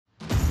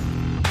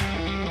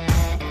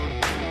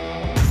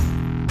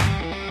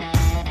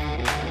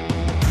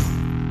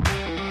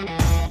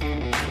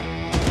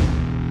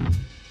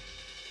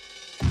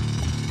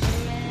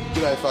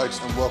G'day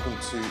folks and welcome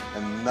to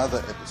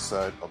another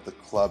episode of the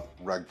Club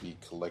Rugby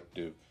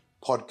Collective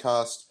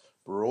podcast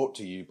brought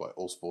to you by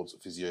All Sports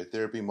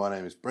Physiotherapy. My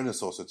name is Brendan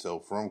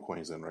Saucetel from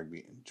Queensland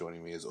Rugby and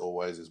joining me as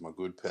always is my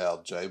good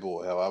pal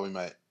J-Boy. How are we,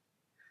 mate?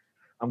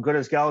 I'm good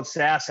as gold,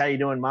 South. How you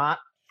doing, Mark?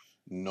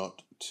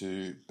 Not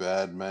too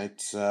bad,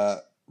 mate.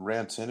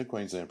 Round 10 of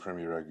Queensland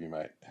Premier Rugby,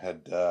 mate,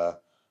 had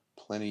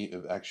plenty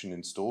of action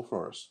in store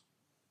for us.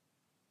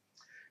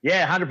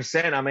 Yeah,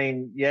 100%. I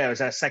mean, it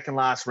was our second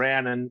last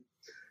round, and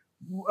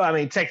I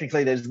mean,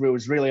 technically, there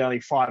was really only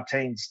 5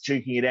 teams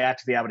duking it out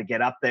to be able to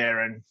get up there,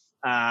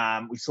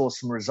 and we saw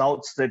some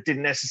results that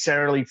didn't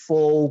necessarily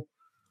fall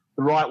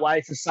the right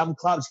way for some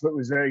clubs, but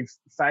was very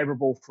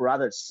favourable for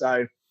others.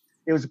 So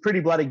it was a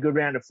pretty bloody good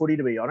round of footy,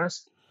 to be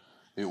honest.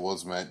 It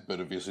was, mate, but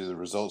obviously the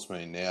results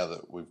mean now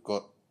that we've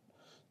got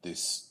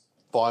this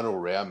final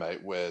round,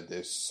 mate, where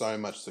there's so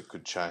much that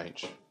could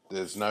change.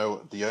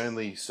 The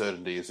only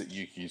certainty is that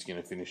UQ is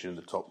going to finish in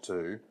the top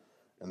 2.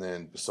 And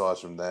then besides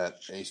from that,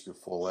 East could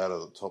fall out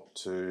of the top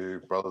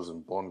 2. Brothers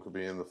and Bond could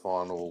be in the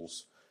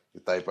finals.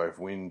 If they both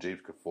win,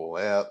 Jeeps could fall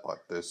out.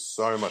 Like, there's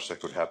so much that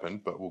could happen,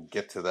 but we'll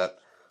get to that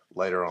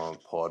later on in the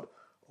pod.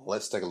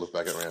 Let's take a look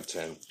back at round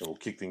 10, and we'll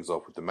kick things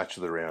off with the match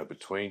of the round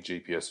between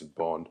GPS and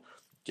Bond.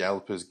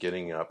 Gallopers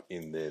getting up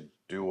in their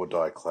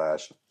do-or-die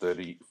clash,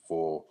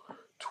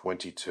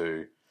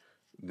 34-22.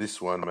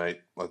 This one,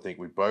 mate, I think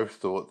we both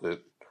thought that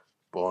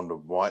Bond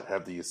might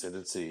have the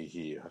ascendancy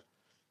here,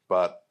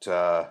 but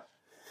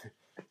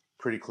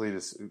pretty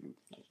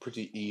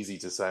easy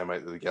to say,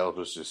 mate, that the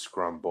Gallopers just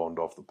scrum Bond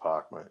off the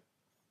park, mate.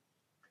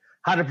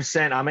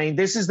 100%. I mean,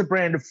 this is the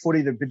brand of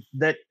footy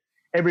that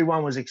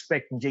everyone was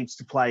expecting Jeeps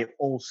to play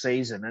all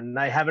season, and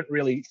they haven't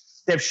really.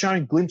 They've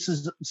shown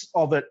glimpses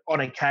of it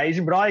on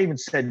occasion, but I even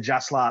said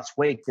just last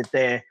week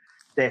that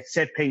their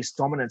set-piece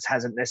dominance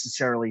hasn't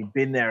necessarily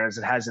been there as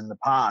it has in the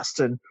past,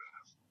 and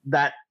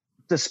that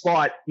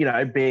despite,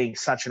 being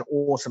such an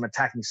awesome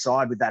attacking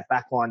side with that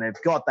backline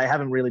they've got, they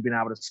haven't really been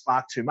able to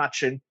spark too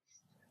much, and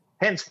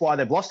hence why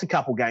they've lost a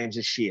couple games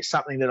this year,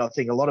 something that I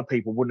think a lot of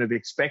people wouldn't have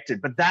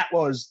expected. But that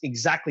was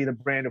exactly the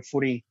brand of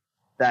footy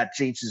that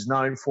Jeeps is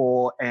known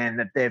for and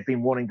that they've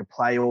been wanting to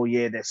play all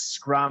year. Their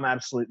scrum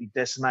absolutely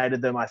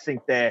decimated them. I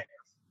think their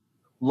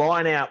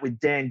line out with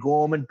Dan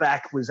Gorman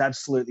back was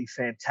absolutely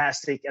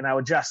fantastic, and they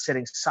were just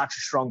setting such a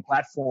strong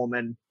platform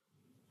and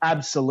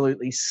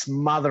absolutely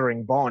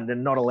smothering Bond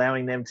and not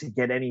allowing them to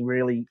get any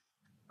real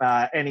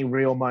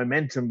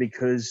momentum,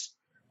 because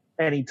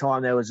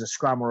anytime there was a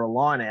scrum or a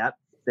line out,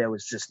 there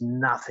was just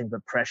nothing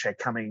but pressure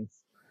coming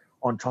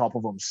on top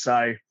of them.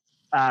 So,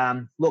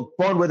 look,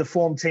 Bond were the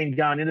form team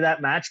going into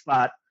that match,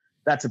 but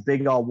that's a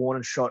big old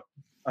warning shot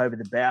over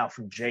the bow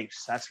from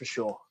Jeeps, that's for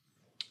sure.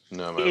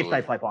 No, mate, if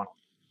they play Bond.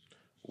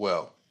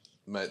 Well,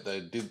 mate, they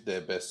did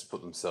their best to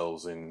put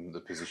themselves in the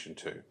position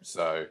too.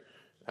 So,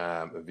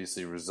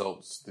 obviously,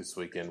 results this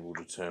weekend will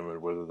determine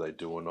whether they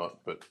do or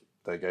not, but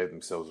they gave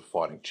themselves a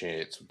fighting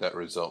chance with that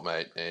result,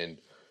 mate. And,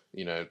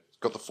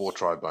 got the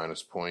 4-try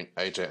bonus point.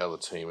 AJ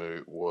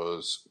Alatimu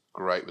was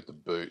great with the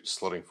boot,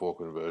 slotting 4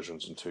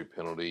 conversions and 2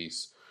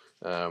 penalties.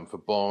 For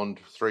Bond,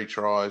 3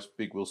 tries.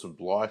 Big Wilson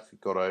Blythe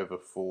got over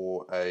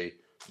for a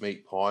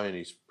meat pie in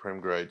his Prem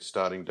grade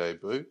starting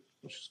debut,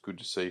 which is good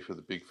to see for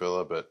the big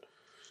fella. But,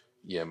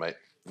 yeah, mate,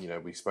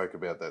 we spoke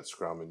about that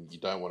scrum, and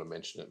you don't want to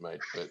mention it, mate,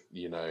 but,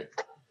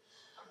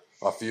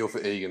 I feel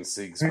for Egan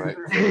Siggs, mate.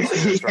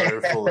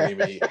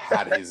 He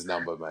had his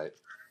number, mate.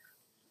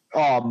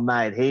 Oh,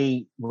 mate,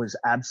 he was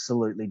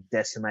absolutely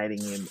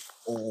decimating him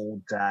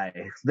all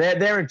day.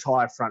 Their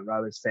entire front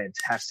row is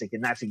fantastic,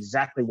 and that's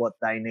exactly what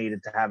they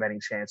needed to have any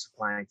chance of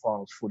playing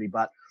finals footy.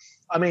 But,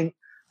 I mean,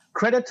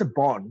 credit to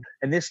Bond,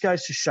 and this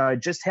goes to show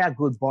just how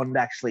good Bond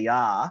actually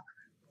are.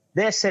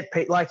 Their set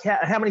piece, like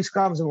how many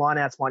scrums and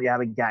lineouts might you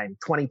have a game?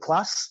 20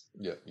 plus?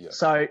 Yeah.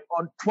 So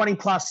on 20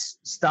 plus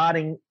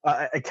starting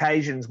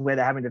occasions where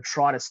they're having to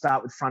try to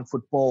start with front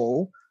foot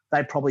ball,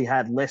 they probably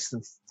had less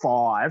than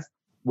 5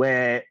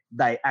 where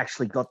they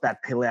actually got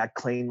that pill out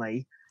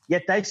cleanly,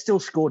 yet they still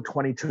scored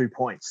 22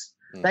 points.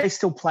 They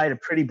still played a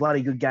pretty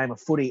bloody good game of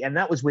footy, and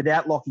that was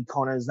without Lockie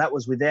Connors. That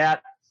was without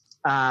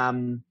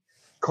Connor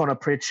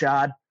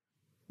Pritchard.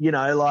 They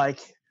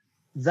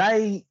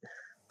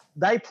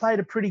played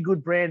a pretty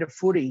good brand of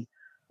footy,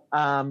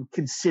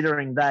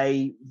 considering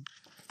they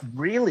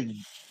really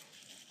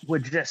were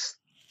just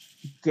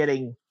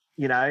getting,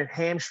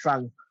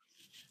 hamstrung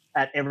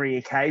at every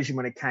occasion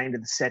when it came to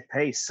the set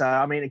piece. So,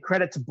 I mean, a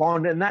credit to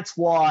Bond, and that's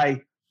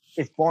why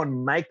if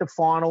Bond make the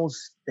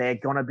finals, they're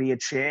going to be a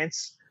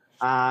chance.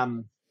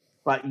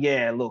 But,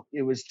 yeah, look,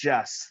 it was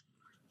a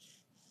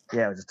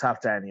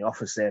tough day in the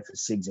office there for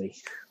Siggsy.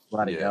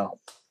 Bloody hell.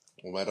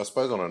 Well, mate, I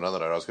suppose on another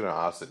note, I was going to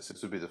ask this.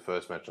 This would be the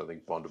first match I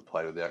think Bond had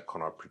played without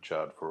Connor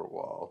Pritchard for a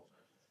while.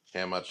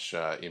 How much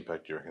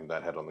impact do you reckon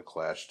that had on the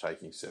clash,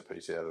 taking set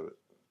piece out of it?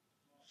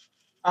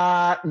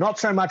 Not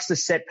so much the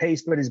set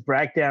piece, but his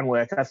breakdown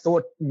work. I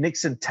thought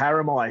Nixon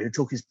Taramai, who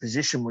took his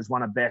position, was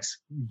one of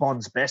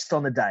Bond's best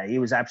on the day. He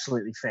was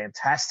absolutely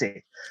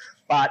fantastic.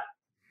 But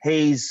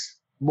he's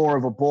more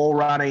of a ball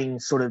running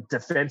sort of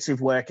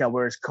defensive worker,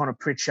 whereas Connor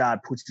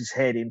Pritchard puts his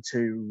head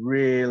into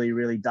really,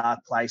 really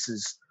dark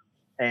places.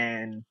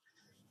 And,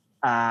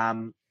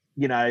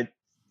 you know,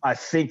 I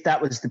think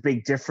that was the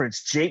big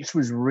difference. Jeeps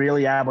was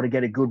really able to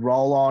get a good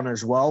roll on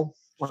as well,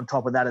 on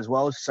top of that as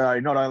well. So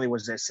not only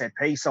was there set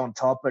piece on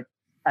top, but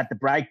at the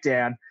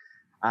breakdown,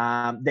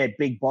 their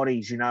big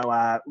bodies, you know,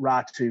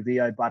 Ratu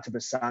Vio,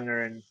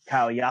 Batabasanga and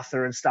Kale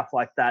Yatha and stuff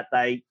like that,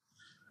 they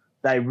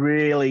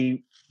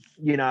really,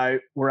 you know,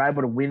 were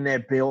able to win their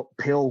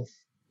pill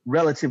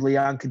relatively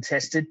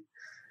uncontested,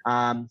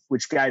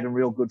 which gave them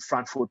real good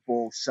front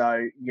football.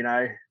 So, you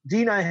know, do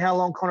you know how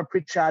long Connor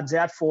Pritchard's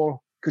out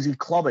for? Because he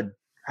clobbered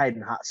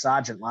Hayden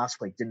Sargent last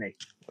week, didn't he?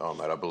 Oh,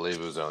 mate, I believe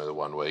it was only the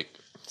 1 week.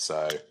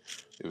 So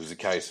it was a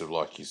case of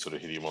like you sort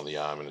of hit him on the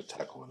arm in a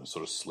tackle and it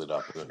sort of slid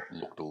up and it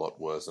looked a lot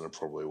worse than it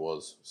probably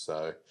was.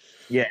 So,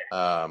 yeah.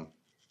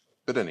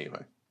 But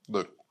anyway,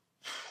 look,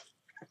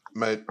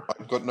 mate,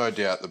 I've got no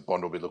doubt that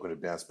Bond will be looking to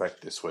bounce back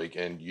this week.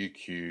 And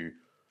UQ,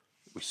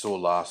 we saw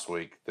last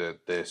week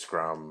that their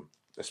scrum,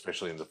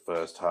 especially in the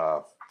first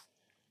half,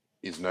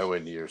 is nowhere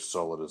near as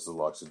solid as the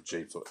likes of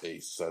Jeeps or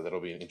East. So that'll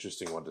be an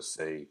interesting one to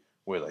see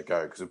where they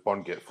go. Because if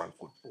Bond get front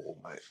foot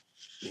ball, mate,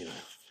 you know,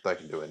 they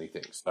can do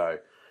anything. So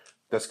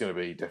that's going to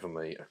be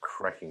definitely a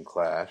cracking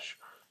clash.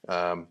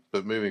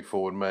 But moving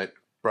forward, mate,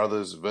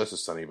 Brothers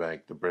versus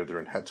Sunnybank, the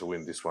Brethren had to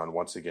win this one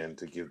once again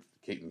to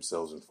keep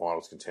themselves in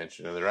finals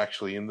contention. And they're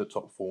actually in the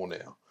top four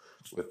now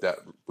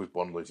with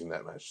Bond losing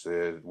that match.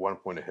 They're 1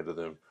 point ahead of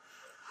them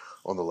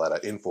on the ladder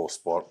in fourth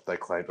spot. They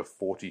claimed a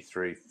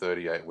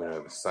 43-38 win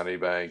over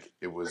Sunnybank.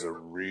 It was a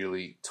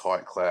really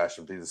tight clash,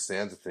 and by the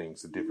sounds of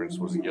things, the difference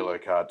was a yellow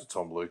card to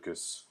Tom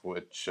Lucas,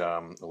 which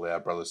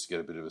allowed Brothers to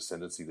get a bit of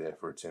ascendancy there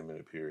for a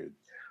 10-minute period.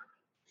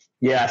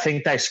 Yeah, I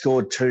think they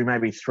scored 2,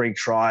 maybe 3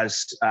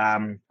 tries.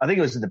 I think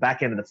it was at the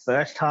back end of the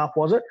first half,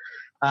 was it?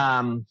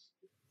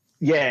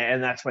 Yeah,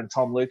 and that's when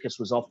Tom Lucas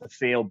was off the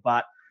field.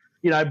 But,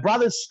 you know,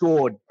 Brothers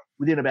scored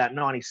within about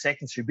 90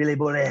 seconds through Billy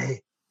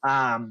Bully.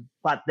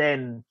 But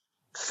then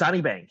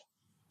Sunnybank,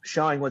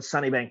 showing what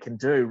Sunnybank can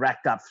do,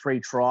 racked up 3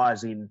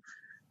 tries in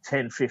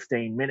 10,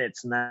 15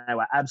 minutes, and they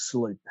were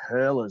absolute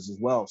hurlers as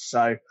well.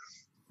 So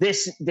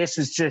this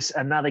was just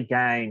another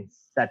game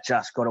that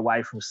just got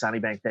away from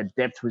Sunnybank. Their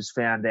depth was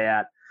found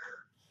out.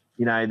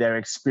 You know, their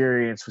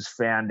experience was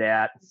found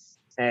out.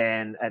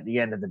 And at the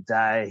end of the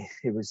day,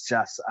 it was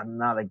just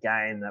another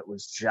game that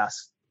was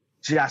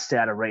just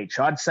out of reach.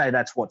 I'd say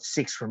that's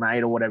 6 from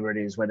 8 or whatever it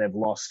is, where they've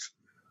lost,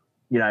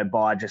 you know,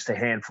 by just a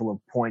handful of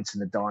points in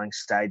the dying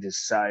stages.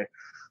 So,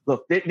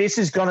 look, this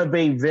is going to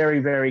be very,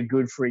 very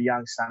good for a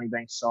young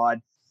Sunnybank side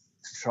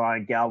to try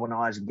and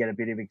galvanise and get a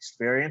bit of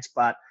experience.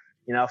 But,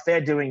 you know, if they're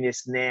doing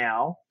this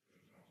now,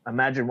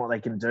 imagine what they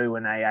can do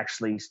when they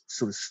actually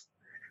sort of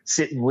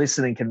sit and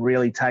listen and can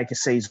really take a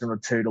season or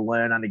 2 to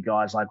learn under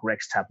guys like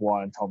Rex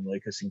Tapwai and Tom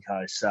Lucas and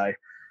co. So,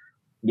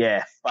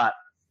 yeah, but,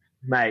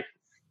 mate,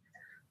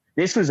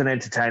 this was an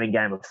entertaining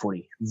game of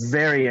footy.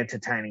 Very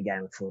entertaining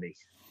game of footy.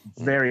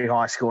 Very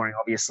high scoring,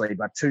 obviously,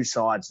 but 2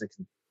 sides that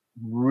can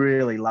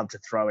really love to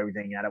throw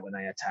everything at it when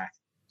they attack.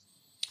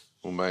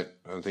 Well, mate,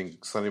 I think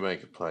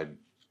Sunnybank have played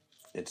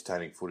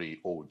entertaining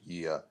footy all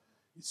year.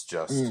 It's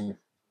just,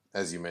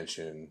 as you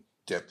mentioned,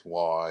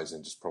 depth-wise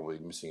and just probably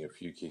missing a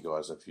few key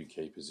guys, a few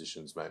key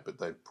positions, mate. But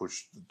they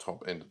pushed the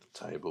top end of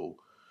the table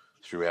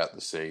throughout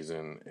the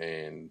season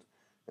and,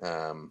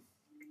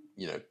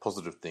 you know,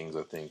 positive things,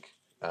 I think,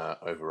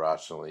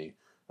 overarchingly.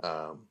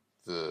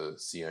 The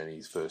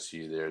Sione's first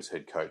year there as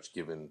head coach,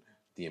 given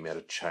the amount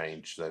of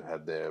change they've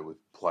had there with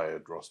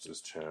player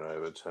rosters,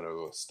 turnover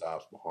of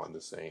staff behind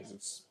the scenes.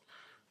 It's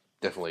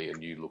definitely a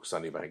new look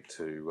Sunnybank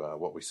to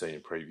what we've seen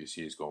in previous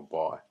years gone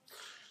by.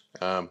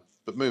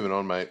 But moving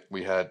on, mate,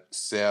 we had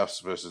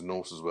Souths versus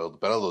Norths as well, the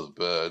Battle of the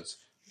Birds.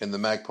 And the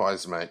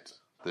Magpies, mate,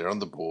 they're on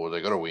the board. They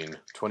got a win,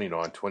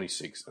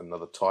 29-26,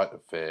 another tight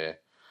affair.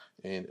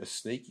 And a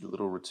sneaky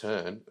little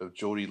return of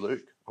Geordie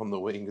Luke on the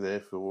wing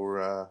there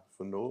for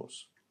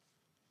Norths.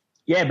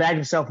 Yeah, bagged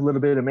himself a little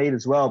bit of meat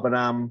as well. But,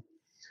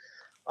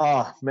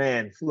 oh,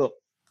 man, look,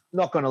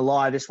 not going to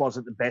lie, this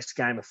wasn't the best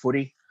game of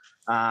footy.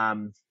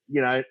 You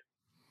know,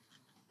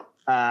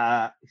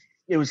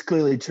 it was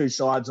clearly 2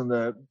 sides on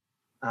the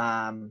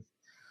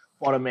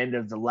bottom end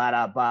of the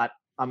ladder. But,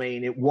 I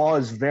mean, it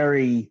was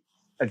very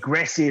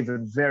aggressive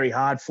and very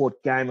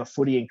hard-fought game of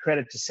footy, and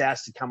credit to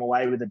South to come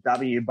away with a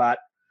W. But,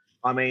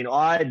 I mean,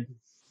 I'd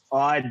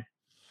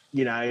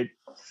you know,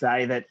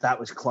 say that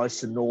was close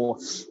to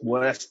North's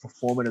worst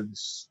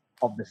performance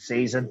of the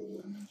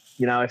season.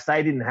 You know, if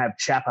they didn't have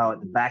Chapo at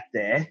the back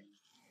there,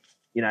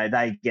 you know,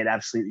 they get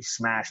absolutely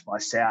smashed by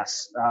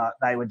South.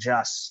 They were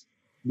just,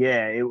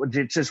 yeah,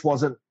 it just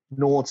wasn't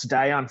North's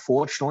day,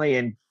 unfortunately,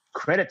 and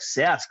credit to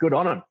South. Good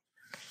on them.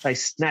 They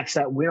snatched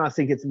that win. I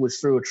think it was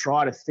through a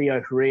try to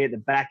Theo Correa at the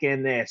back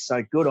end there.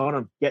 So good on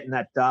them getting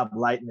that dub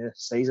late in the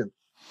season.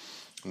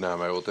 No,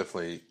 mate, well,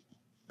 definitely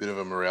bit of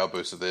a morale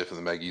booster there for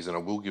the Maggies, and I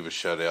will give a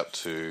shout out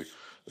to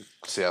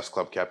South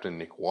Club captain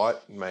Nick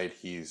White. Made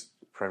his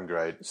Prem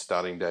grade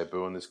starting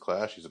debut in this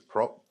clash. He's a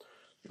prop.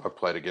 I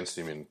played against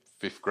him in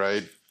 5th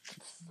grade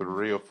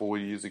 3 or 4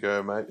 years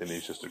ago, mate, and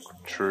he's just a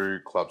true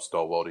club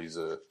stalwart. He's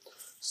a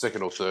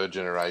 2nd or 3rd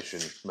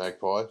generation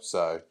Magpie,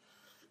 so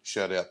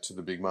shout out to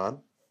the big man.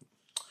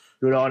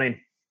 Good on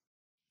him.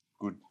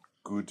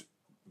 Good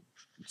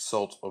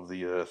salt of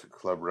the earth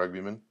club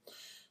rugbyman.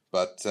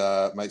 But,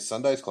 mate,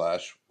 Sunday's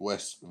clash,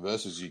 West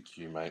versus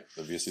UQ, mate.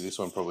 Obviously, this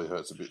one probably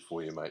hurts a bit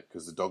for you, mate,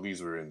 because the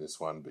Doggies were in this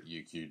one, but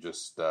UQ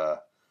just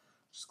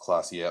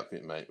classy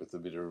outfit, mate, with a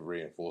bit of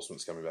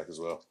reinforcements coming back as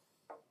well.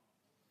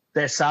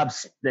 Their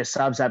subs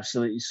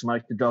absolutely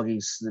smoked the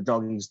Doggies. The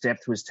Doggies'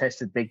 depth was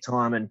tested big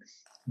time, and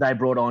they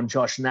brought on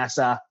Josh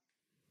Nasser,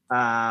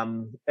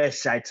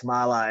 SJ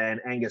Tamala, and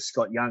Angus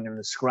Scott Young in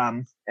the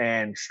scrum.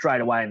 And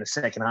straight away in the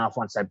second half,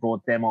 once they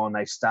brought them on,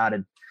 they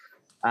started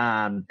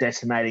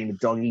decimating the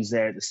Doggies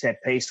there at the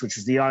set piece, which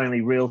was the only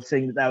real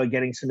thing that they were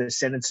getting some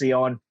ascendancy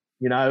on.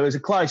 You know, it was a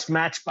close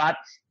match, but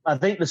I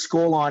think the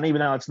scoreline, even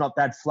though it's not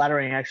that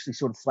flattering, actually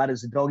sort of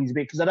flatters the Doggies a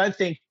bit, because I don't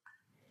think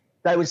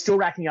they were still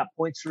racking up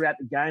points throughout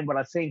the game, but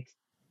I think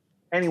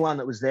anyone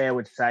that was there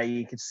would say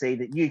you could see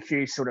that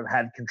UQ sort of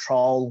had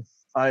control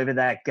over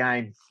that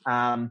game.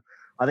 I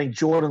think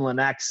Jordan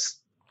Lanak's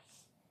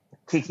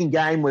kicking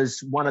game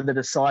was one of the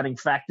deciding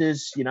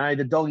factors. You know,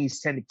 the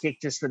Doggies tend to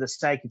kick just for the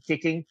sake of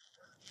kicking.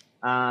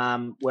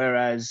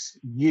 Whereas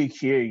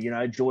UQ, you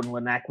know, Jordan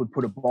Lanak would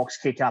put a box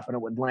kick up and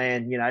it would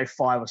land,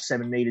 5 or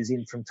 7 meters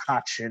in from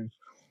touch, and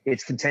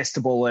it's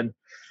contestable. And,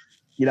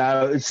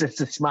 it's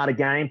just a smarter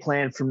game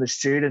plan from the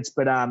students.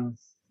 But, I'll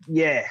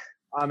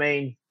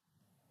be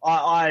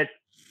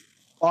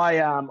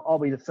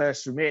the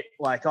first to admit,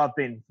 I've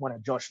been one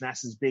of Josh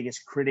Nasser's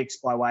biggest critics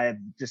by way of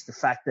just the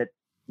fact that,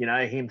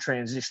 him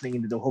transitioning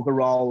into the hooker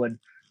role and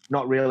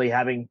not really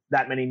having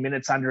that many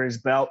minutes under his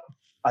belt.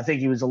 I think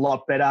he was a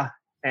lot better.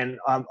 And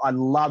I'd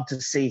love to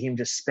see him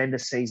just spend a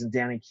season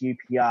down in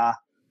QPR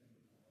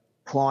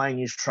plying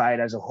his trade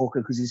as a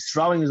hooker, because his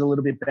throwing is a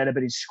little bit better,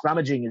 but his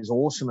scrummaging is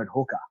awesome at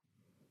hooker,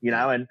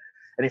 and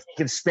if he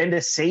can spend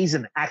a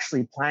season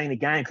actually playing the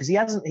game, because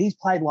he's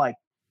played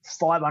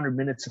 500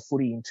 minutes of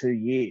footy in 2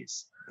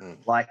 years.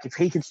 If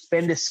he could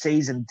spend a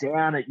season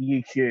down at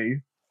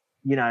UQ,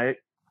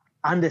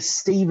 under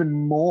Stephen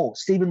Moore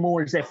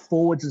is their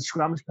forwards and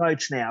scrums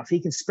coach now. If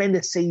he can spend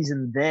a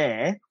season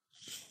there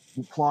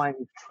applying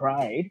his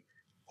trade,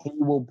 he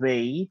will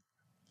be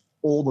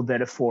all the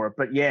better for it.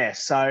 But yeah,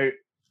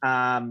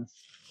 at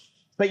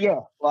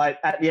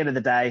the end of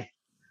the day,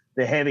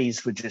 the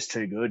heavies were just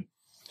too good.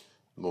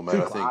 Well,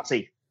 mate, I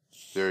think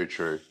very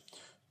true.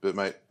 But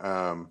mate,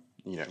 when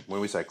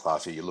we say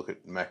classy, you look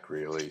at Mac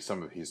Reilly,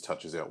 some of his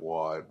touches out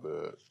wide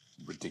were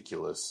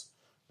ridiculous.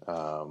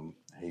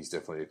 He's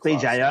definitely a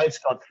classy. BJ Oates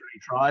got 3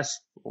 tries.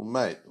 Well,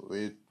 mate,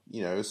 we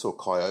saw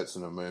Coyotes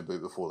in a moon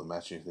boot before the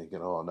match, and you're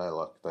thinking, oh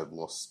no, they've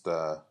lost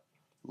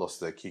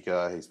their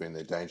kicker. He's been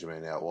their danger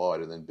man out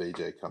wide, and then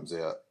BJ comes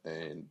out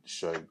and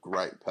showed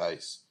great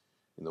pace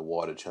in the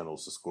wider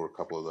channels to score a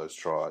couple of those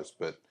tries.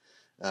 But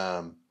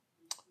I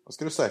was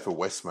going to say for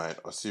West, mate,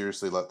 I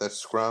seriously that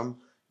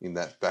scrum in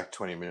that back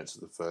 20 minutes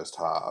of the first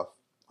half,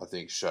 I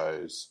think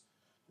shows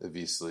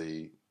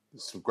obviously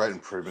some great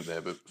improvement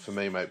there. But for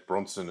me, mate,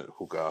 Bronson at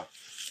hooker,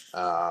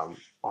 I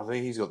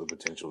think he's got the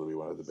potential to be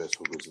one of the best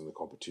hookers in the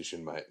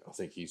competition, mate. I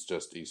think he's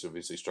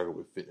obviously struggled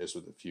with fitness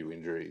with a few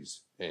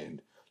injuries,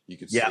 and you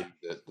could see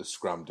that the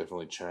scrum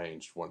definitely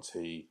changed once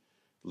he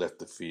left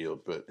the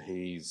field. But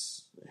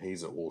he's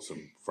an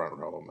awesome front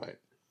rower, mate.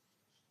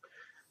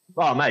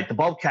 Oh, mate, the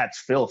Bobcats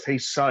filth.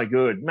 He's so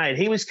good. Mate,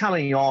 he was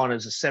coming on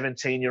as a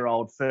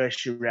 17-year-old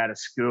first year out of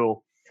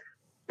school,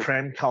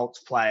 Prem Colts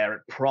player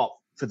at prop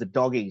for the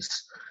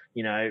Doggies,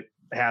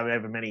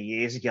 however many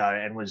years ago,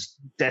 and was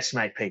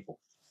decimate people.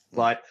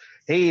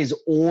 He is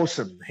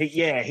awesome.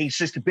 He's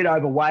just a bit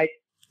overweight.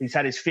 He's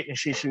had his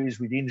fitness issues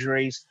with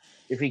injuries.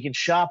 If he can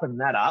sharpen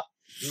that up,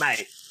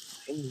 mate,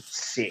 he's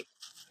sick.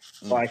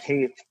 He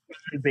is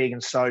so big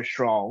and so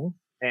strong.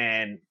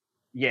 And,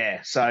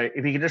 so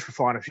if he can just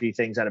refine a few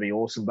things, that'd be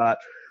awesome. But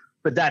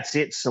that's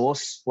it,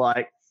 Sauce.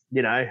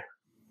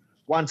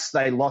 Once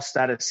they lost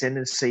that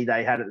ascendancy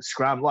they had at the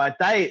scrum,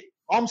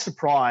 I'm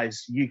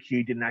surprised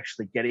UQ didn't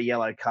actually get a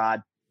yellow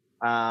card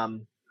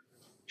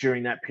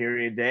during that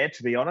period there,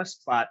 to be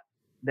honest. But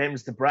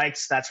them's the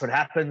breaks. That's what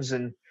happens.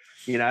 And,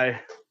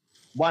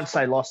 once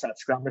they lost that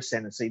scrum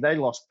ascendancy, they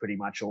lost pretty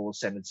much all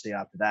ascendancy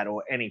after that,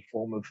 or any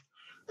form of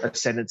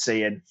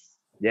ascendancy. And,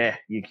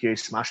 UQ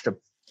smashed them.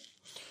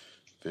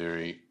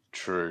 Very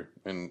true.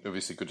 And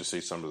obviously good to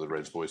see some of the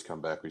Reds boys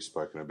come back. We've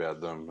spoken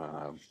about them.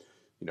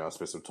 I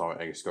spent some time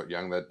with Angus Scott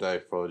Young that day,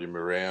 followed him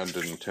around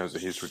in terms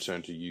of his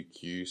return to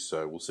UQ.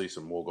 So we'll see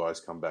some more guys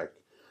come back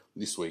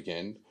this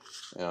weekend.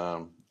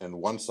 And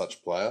one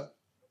such player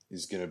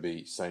is going to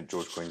be St.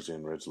 George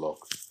Queensland Reds lock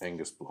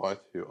Angus Blythe,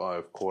 who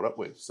I've caught up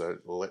with. So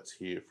let's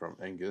hear from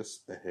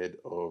Angus ahead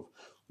of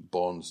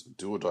Bond's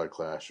do-or-die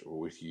clash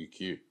with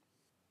UQ.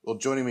 Well,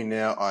 joining me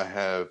now, I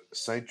have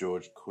St.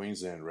 George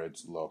Queensland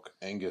Reds lock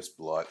Angus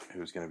Blythe,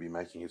 who is going to be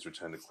making his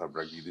return to club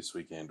rugby this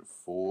weekend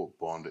for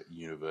Bond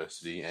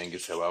University.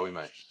 Angus, how are we,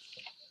 mate?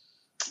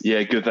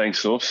 Yeah, good. Thanks,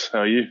 Source. How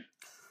are you?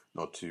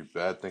 Not too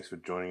bad. Thanks for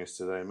joining us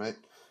today, mate.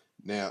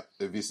 Now,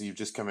 obviously, you've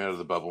just come out of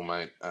the bubble,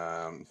 mate.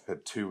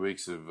 Had 2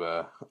 weeks of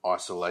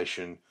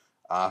isolation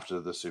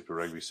after the Super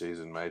Rugby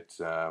season, mate.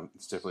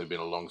 It's definitely been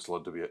a long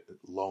slog to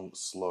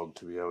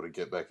be able to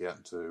get back out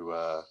into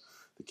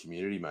the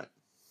community, mate.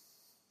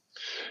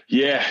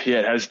 Yeah,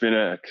 it has been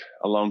a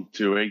long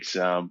 2 weeks,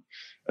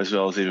 as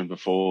well as even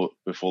before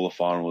the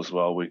final as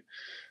well. We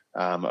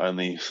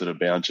only sort of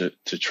bound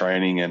to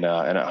training and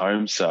at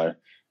home, so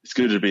it's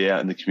good to be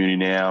out in the community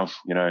now.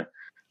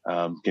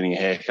 Getting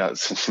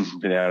haircuts and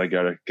being able to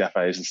go to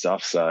cafes and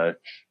stuff. So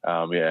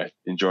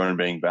enjoying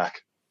being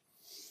back.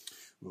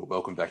 Well,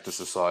 welcome back to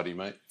society,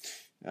 mate.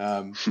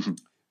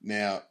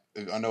 Now,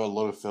 I know a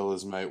lot of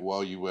fellas, mate,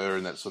 while you were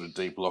in that sort of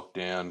deep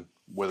lockdown,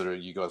 whether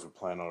you guys were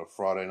playing on a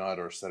Friday night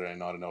or a Saturday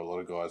night, I know a lot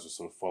of guys were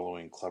sort of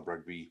following club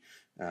rugby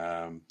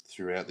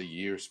throughout the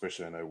year,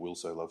 especially I know Will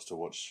so loves to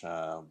watch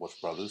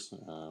Brothers.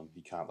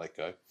 He can't let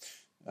go.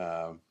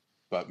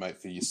 But, mate,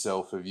 for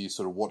yourself, have you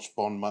sort of watched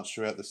Bond much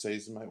throughout the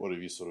season, mate? What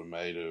have you sort of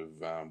made of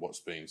what's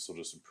been sort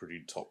of some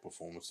pretty top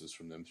performances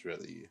from them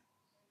throughout the year?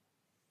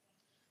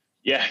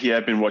 Yeah,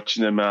 I've been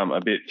watching them a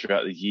bit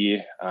throughout the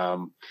year.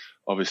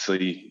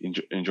 Obviously,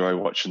 enjoy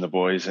watching the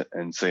boys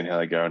and seeing how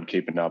they go and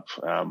keeping up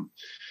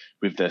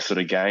with their sort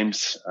of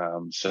games.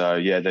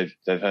 They've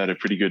had a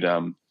pretty good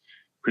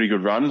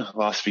run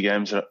last few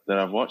games that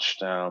I've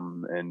watched. We're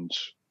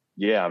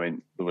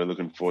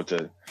looking forward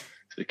to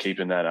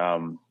keeping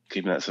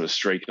that sort of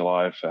streak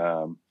alive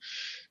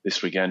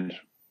this weekend.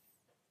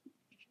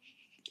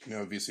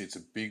 Obviously, it's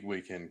a big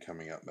weekend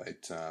coming up,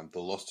 mate. The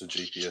loss to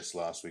GPS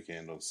last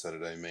weekend on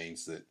Saturday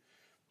means that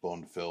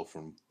Bond fell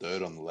from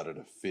third on the ladder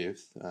to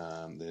fifth.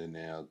 They're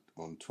now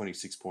on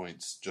 26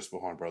 points, just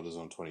behind Brothers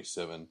on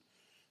 27.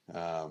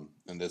 And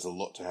there's a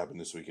lot to happen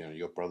this weekend.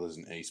 You've got Brothers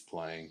and East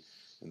playing,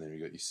 and then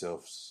you've got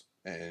yourselves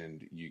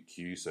and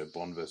UQ, so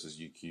Bond versus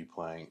UQ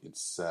playing.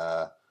 It's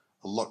a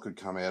lot could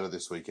come out of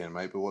this weekend,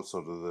 mate, but what's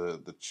sort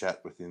of the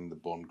chat within the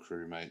Bond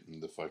crew, mate,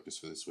 and the focus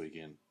for this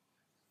weekend?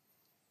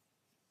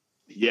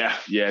 Yeah,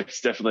 it's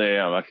definitely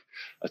a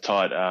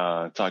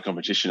tight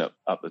competition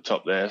up the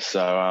top there.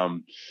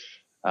 So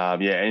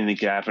anything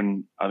can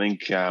happen. I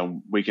think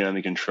we can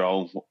only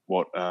control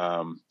what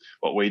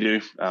we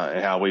do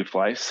and how we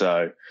play.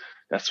 So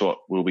that's what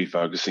we'll be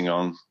focusing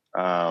on.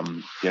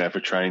 For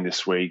training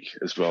this week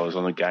as well as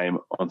on the game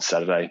on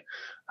Saturday.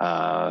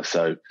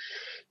 So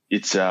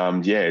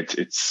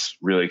it's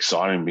really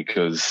exciting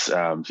because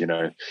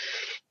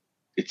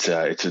it's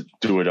a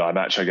do or die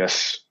match. I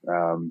guess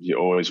you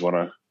always want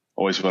to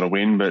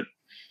win, but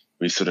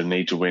we sort of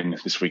need to win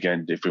this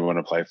weekend if we want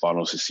to play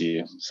finals this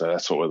year. So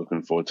that's what we're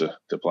looking forward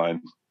to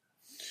playing.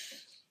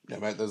 Yeah,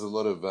 mate, there's a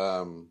lot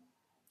of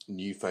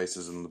new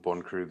faces in the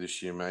Bond crew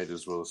this year, mate,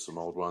 as well as some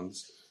old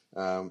ones.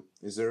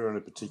 Is there anyone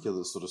in particular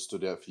that sort of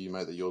stood out for you,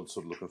 mate, that you're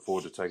sort of looking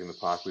forward to taking the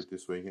park with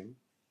this weekend?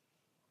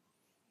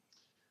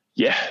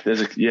 Yeah,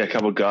 there's a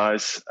couple of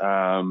guys.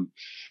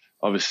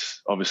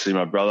 Obviously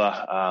my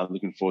brother,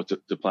 looking forward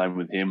to playing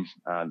with him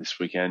this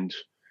weekend.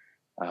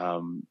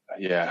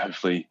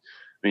 Hopefully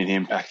me and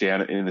him packed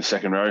out in the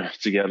second row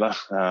together.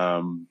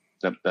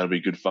 That'll be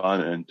good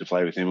fun, and to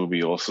play with him will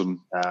be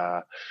awesome.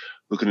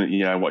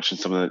 Looking at, watching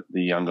some of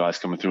the young guys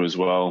coming through as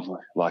well,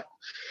 like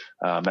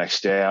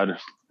Max Dowd,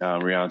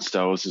 Rian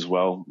Stowers as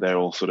well. They're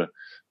all sort of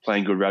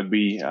playing good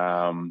rugby,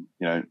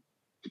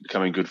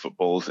 becoming good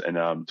footballers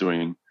and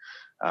doing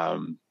a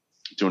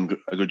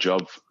good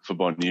job for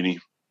Bond Uni.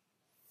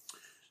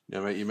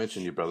 Now, mate, you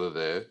mentioned your brother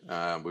there.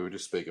 We were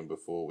just speaking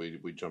before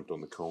we jumped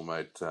on the call,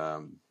 mate.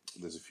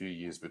 There's a few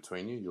years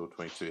between you. You're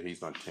 22,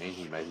 he's 19.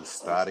 He made his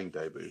starting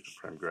debut for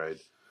Prem Grade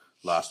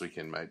last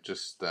weekend, mate.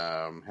 Just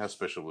how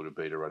special would it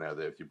be to run out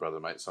there with your brother,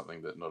 mate?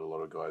 Something that not a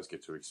lot of guys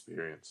get to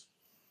experience.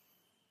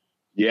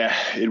 Yeah,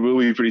 it will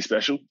be pretty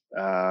special.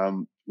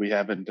 We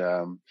haven't,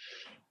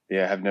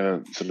 have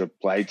never sort of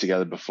played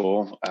together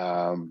before.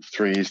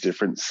 3 years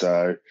difference,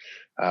 so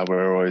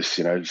we're always,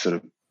 sort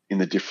of in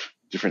the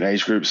different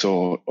age groups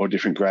or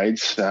different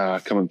grades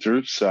coming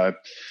through. So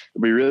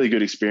it'll be a really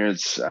good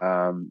experience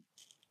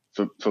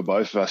for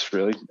both of us,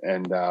 really.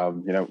 And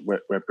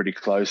we're pretty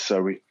close,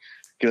 so we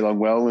get along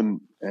well, and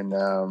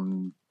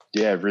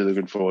really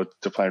looking forward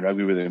to playing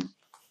rugby with him.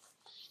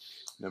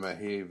 Now, mate,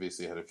 he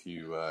obviously had a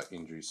few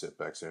injury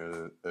setbacks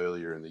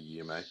earlier in the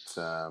year, mate.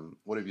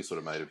 What have you sort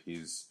of made of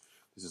his?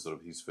 This is sort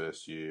of his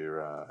first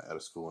year out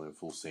of school and in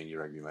full senior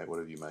rugby, mate. What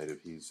have you made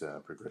of his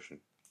progression?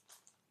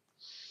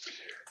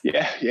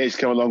 Yeah, he's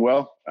come along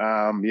well.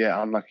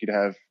 Unlucky to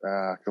have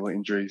a couple of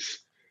injuries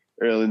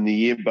early in the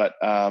year, but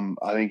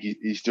I think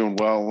he's doing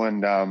well.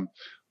 And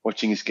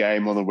watching his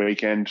game on the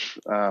weekend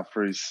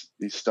for his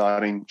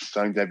starting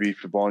debut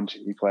for Bond,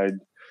 he played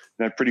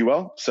pretty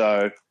well.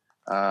 So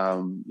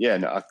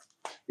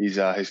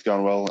he's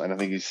gone well, and I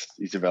think he's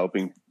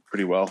developing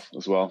pretty well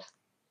as well.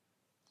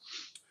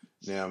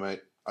 Now,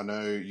 mate, I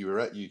know you were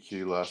at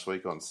UQ last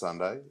week on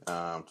Sunday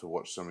to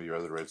watch some of your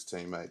other Reds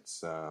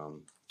teammates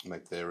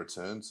make their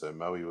return. So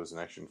Moe was in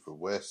action for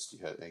West. You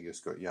had Angus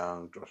Scott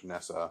Young, Josh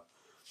Nassar,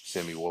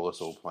 Sammy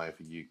Wallace all playing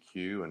for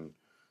UQ, and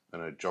I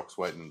know Jock's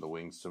waiting in the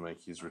wings to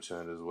make his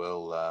return as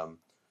well.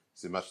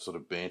 Is there much sort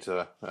of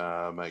banter,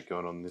 mate,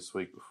 going on this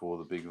week before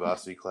the big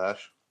varsity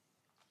clash?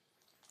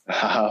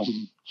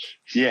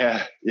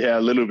 Yeah,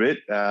 a little bit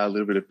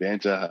of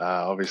banter.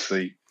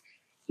 Obviously,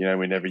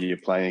 whenever you're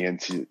playing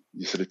against your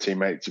sort of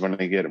teammates, you want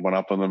to get one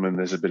up on them, and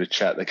there's a bit of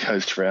chat that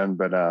goes around.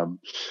 But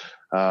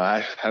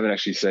I haven't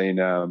actually seen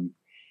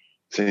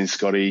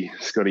Scotty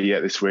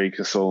yet this week.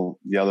 I saw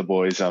the other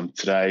boys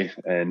today,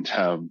 and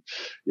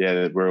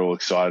we're all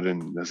excited,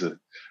 and there's a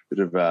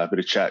bit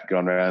of chat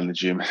going around the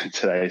gym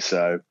today.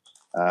 So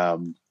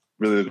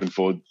really looking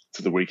forward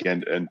to the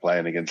weekend and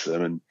playing against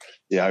them, and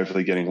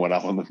hopefully getting one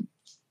up on them.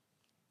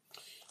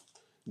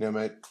 Now,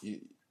 mate,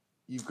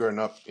 you've grown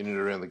up in and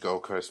around the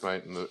Gold Coast,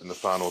 mate, in the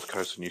far north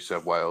coast of New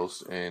South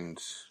Wales, and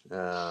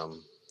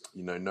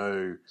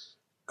no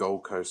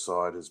Gold Coast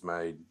side has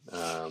made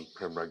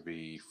Prem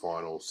Rugby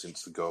final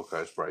since the Gold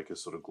Coast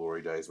Breakers sort of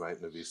glory days, mate,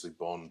 and obviously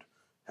Bond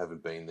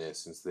haven't been there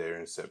since their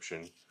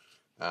inception.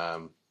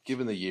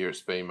 Given the year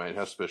it's been, mate,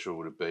 how special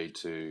would it be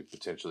to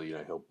potentially,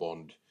 help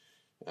Bond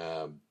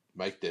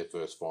make their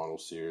first final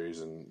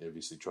series and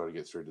obviously try to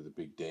get through to the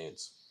big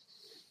dance?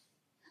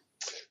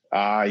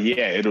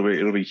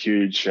 It'll be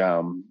huge.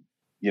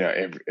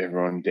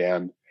 Everyone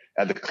down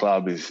at the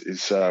club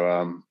is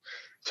so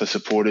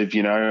supportive,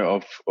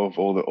 of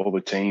all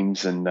the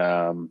teams, and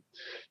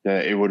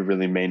it would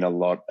really mean a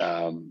lot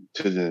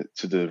to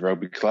the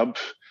rugby club.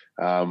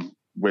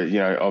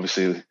 Where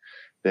obviously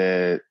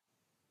they're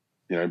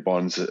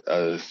Bond's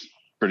a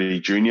pretty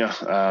junior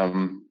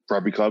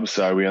rugby club,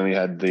 so we only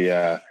had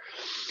the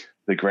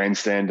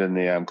grandstand and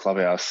the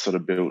clubhouse sort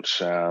of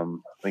built I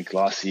think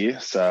last year.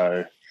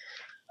 So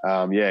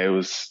it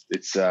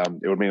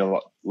would mean a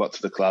lot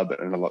to the club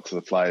and a lot to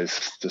the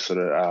players to sort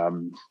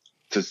of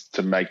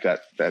to make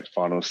that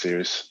final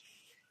series.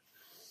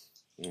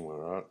 All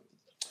right.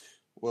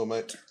 Well,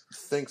 mate,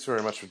 thanks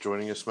very much for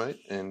joining us, mate,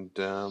 and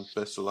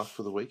best of luck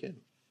for the weekend.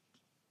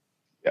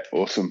 Yeah,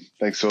 awesome.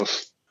 Thanks,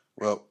 Sauce.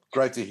 Well,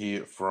 great to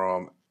hear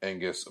from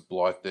Angus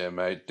Blythe there,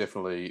 mate.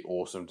 Definitely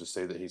awesome to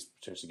see that he's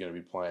potentially going to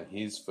be playing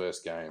his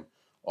first game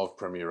of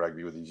Premier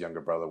Rugby with his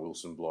younger brother,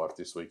 Wilson Blythe,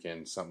 this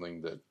weekend,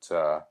 something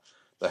that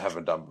they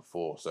haven't done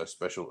before. So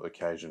special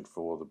occasion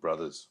for the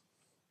brothers.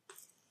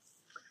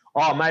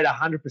 Oh, mate,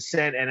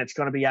 100%, and it's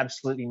going to be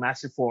absolutely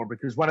massive for them,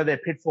 because one of their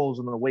pitfalls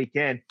on the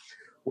weekend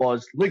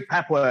was Luke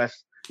Papworth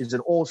is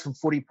an awesome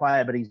footy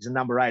player, but he's a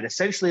number 8.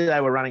 Essentially,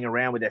 they were running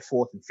around with their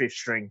 4th and 5th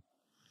string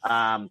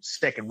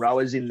second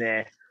rowers in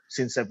there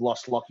since they've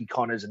lost Lockie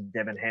Connors and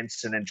Devin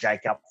Henson, and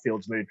Jake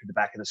Upfield's moved to the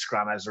back of the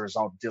scrum as a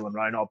result of Dylan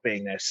Rowe not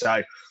being there.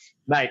 So,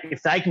 mate,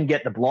 if they can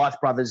get the Blythe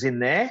brothers in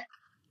there,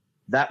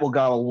 that will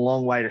go a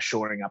long way to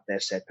shoring up their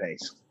set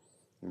piece.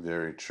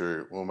 Very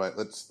true. Well, mate,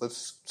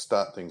 let's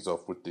start things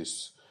off with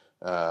this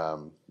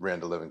round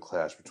 11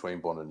 clash between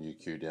Bond and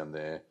UQ down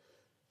there.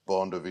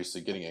 Bond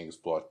obviously getting Angus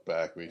Blythe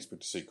back. We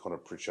expect to see Connor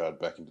Pritchard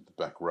back into the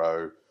back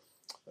row.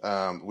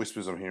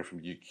 Whispers I'm hearing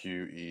from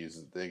UQ is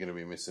that they're going to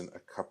be missing a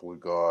couple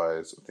of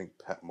guys. I think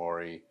Pat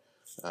Morey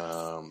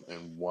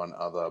and one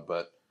other,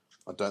 but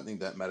I don't think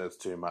that matters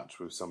too much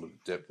with some of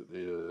the depth that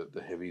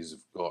the heavies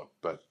have got.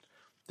 But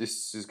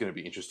this is going to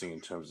be interesting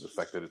in terms of the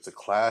fact that it's a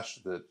clash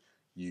that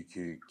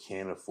UQ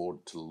can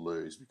afford to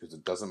lose, because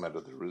it doesn't matter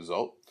the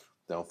result.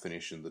 They'll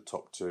finish in the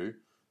top 2.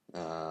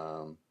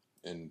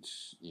 And,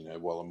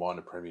 while a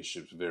minor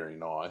premiership's very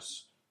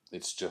nice,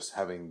 it's just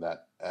having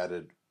that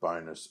added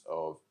bonus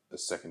of a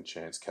second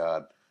chance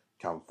card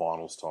come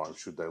finals time.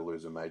 Should they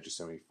lose a major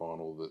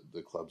semi-final, that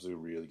the clubs are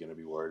really going to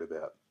be worried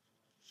about.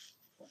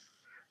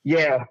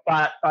 Yeah,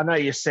 but I know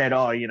you said,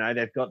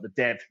 they've got the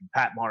depth.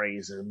 Pat Morey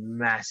is a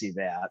massive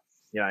out.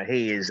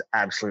 He is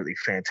absolutely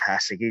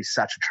fantastic. He's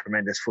such a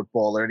tremendous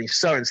footballer, and he's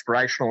so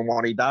inspirational in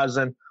what he does.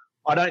 And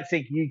I don't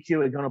think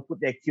UQ are going to put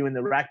their cue in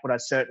the rack, but I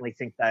certainly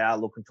think they are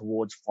looking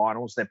towards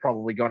finals. They're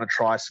probably going to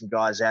try some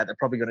guys out. They're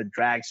probably going to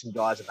drag some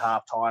guys at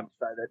halftime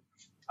so that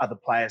other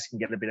players can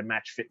get a bit of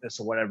match fitness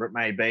or whatever it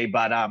may be.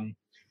 But,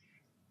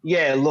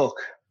 look,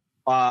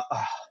 I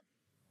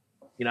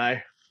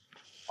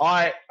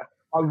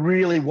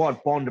really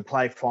want Bond to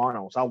play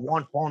finals. I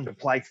want Bond to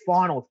play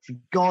finals. For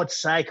God's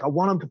sake, I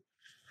want him to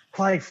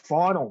play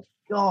finals.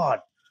 God,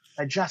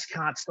 they just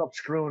can't stop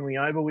screwing me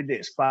over with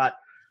this. But,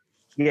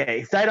 yeah,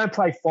 if they don't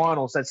play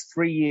finals, that's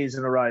 3 years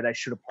in a row they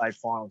should have played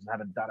finals and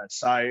haven't done it.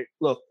 So,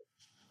 look,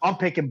 I'm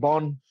picking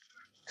Bond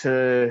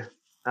to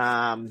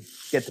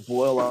get the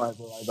boil over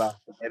the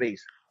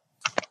heavies.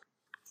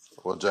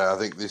 Well, Jay, I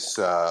think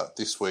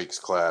this week's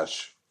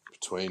clash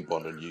between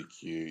Bond and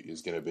UQ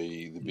is going to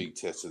be the big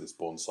test of this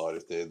Bond side.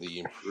 If they're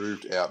the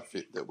improved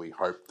outfit that we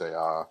hope they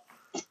are,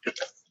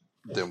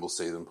 then we'll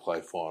see them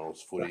play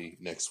finals footy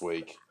next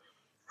week.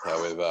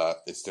 However,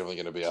 it's definitely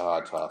going to be a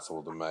hard task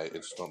for them, mate.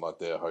 It's not like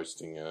they're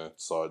hosting a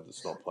side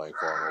that's not playing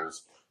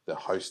finals. They're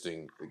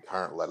hosting the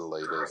current ladder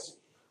leaders.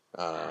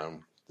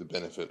 The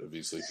benefit,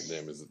 obviously, for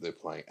them is that they're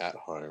playing at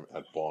home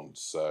at Bond.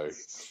 So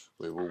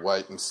we will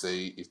wait and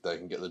see if they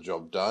can get the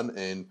job done.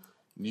 And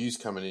news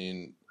coming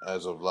in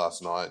as of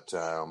last night.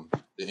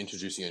 They're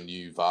introducing a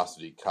new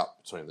varsity cup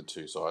between the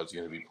two sides.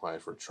 You're going to be playing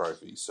for a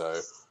trophy. So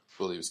I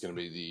believe it's going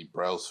to be the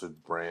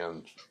Brailsford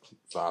Brown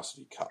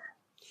Varsity Cup.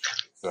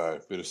 So a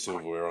bit of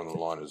silverware on the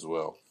line as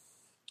well.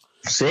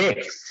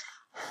 Sick.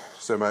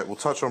 So, mate, we'll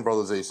touch on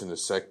Brothers East in a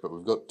sec, but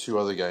we've got two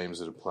other games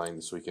that are playing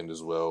this weekend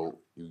as well.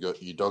 You've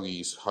got your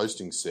Doggies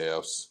hosting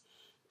Souths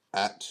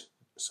at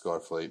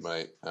Skyfleet,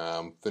 mate.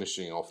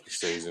 Finishing off the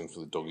season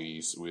for the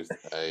Doggies with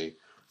a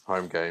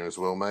home game as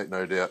well, mate.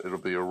 No doubt it'll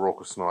be a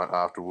raucous night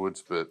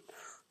afterwards, but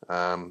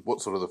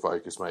what's sort of the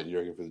focus, mate, do you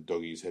reckon, for the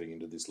Doggies heading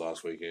into this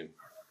last weekend?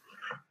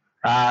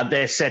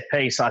 Their set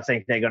piece, I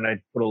think they're going to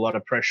put a lot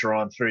of pressure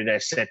on through their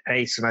set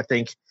piece, and I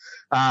think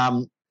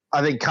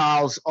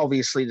Carl's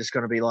obviously just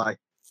going to be like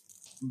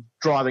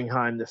driving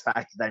home the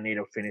fact that they need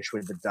to finish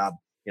with the dub.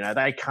 You know,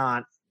 they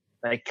can't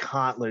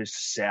lose to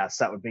South.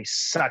 That would be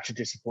such a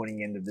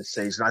disappointing end of the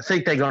season. I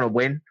think they're going to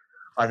win.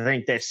 I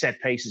think their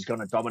set piece is going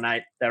to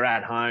dominate. They're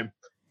at home.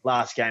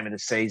 Last game of the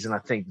season, I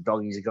think the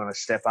Doggies are going to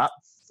step up.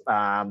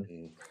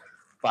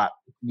 But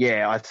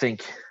yeah, I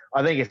think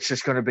it's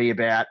just going to be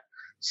about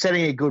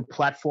setting a good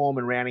platform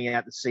and rounding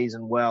out the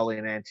season well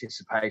in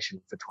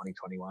anticipation for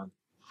 2021.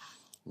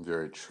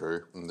 Very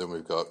true. And then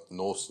we've got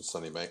Norths and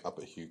Sunnybank up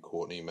at Hugh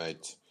Courtney,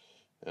 mate.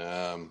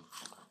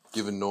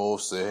 Given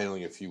Norths, they're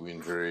handling a few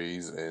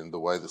injuries, and the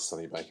way that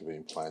Sunnybank have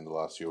been playing the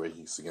last few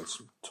weeks against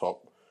some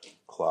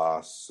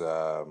top-class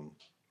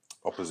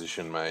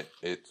opposition, mate,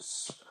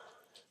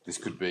 this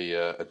could be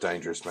a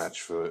dangerous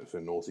match for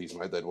Northies,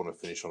 mate. They'd want to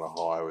finish on a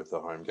high with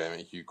the home game at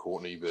Hugh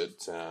Courtney, but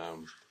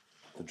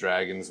the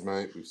Dragons,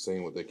 mate, we've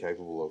seen what they're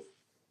capable of.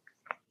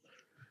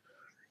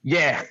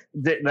 Yeah,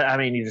 I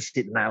mean, you just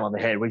hit the nail on the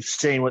head. We've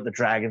seen what the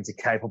Dragons are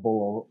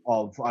capable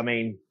of. I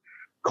mean,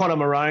 Connor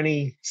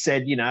Maroney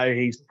said, you know,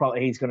 he's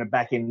going to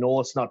back in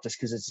Norths, not just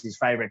because it's his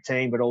favourite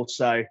team, but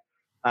also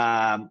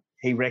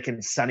he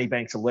reckons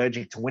Sunnybank's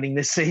allergic to winning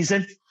this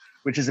season,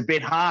 which is a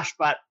bit harsh.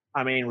 But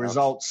I mean,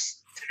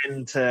 results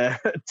tend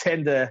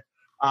to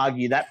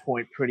argue that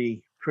point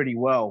pretty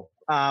well.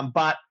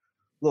 But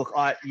look,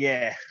 I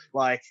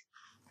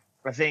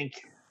think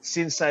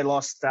since they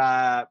lost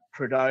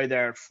Prideaux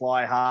there at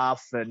fly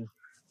half, and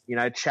you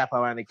know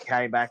Chapo only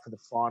came back for the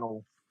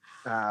final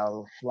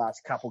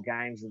last couple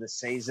games of the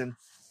season,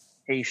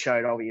 he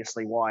showed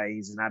obviously why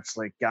he's an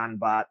absolute gun.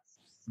 But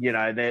you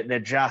know they're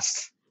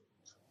just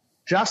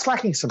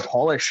lacking some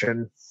polish,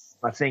 and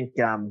I think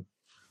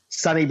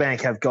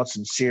Sunnybank have got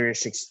some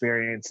serious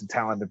experience and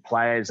talented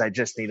players. They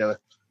just need to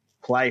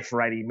play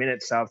for 80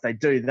 minutes. So if they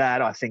do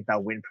that, I think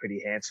they'll win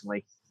pretty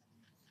handsomely.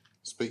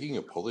 Speaking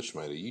of polish,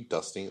 mate, are you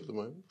dusting at the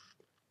moment?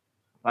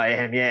 I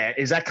am, yeah.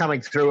 Is that coming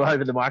through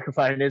over the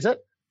microphone, is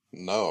it?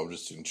 No, I'm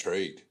just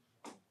intrigued.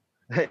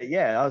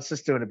 Yeah, I was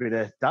just doing a bit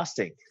of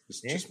dusting.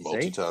 Just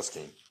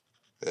multitasking.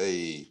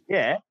 Hey.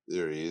 Yeah.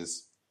 There he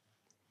is.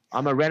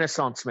 I'm a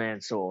Renaissance man,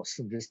 Sauce.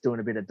 I'm just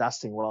doing a bit of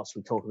dusting whilst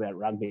we talk about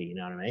rugby, you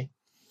know what I mean?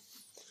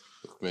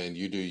 Look, man,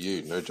 you do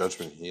you. No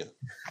judgment here.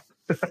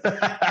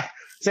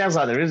 Sounds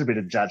like there is a bit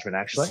of judgment,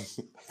 actually.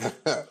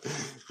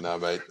 No,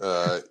 mate.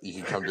 You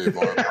can come do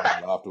my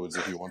opinion afterwards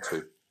if you want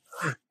to.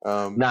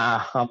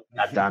 Nah, I'm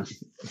not done.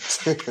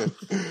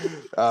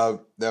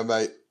 Now,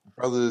 mate,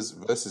 Brothers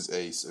versus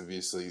East,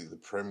 obviously the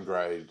Prem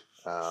grade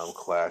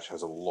clash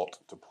has a lot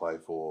to play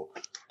for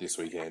this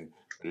weekend.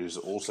 But it is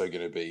also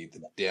going to be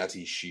the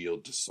Doughty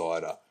Shield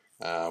decider.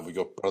 We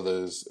got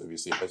Brothers,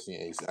 obviously, hosting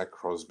East at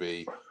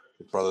Crosby.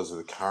 The Brothers are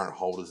the current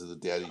holders of the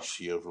Doughty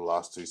Shield for the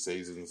last two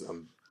seasons.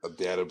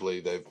 Undoubtedly,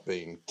 they've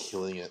been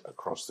killing it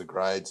across the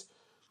grades.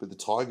 But the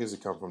Tigers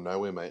have come from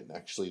nowhere, mate, and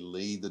actually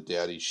lead the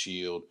Doughty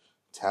Shield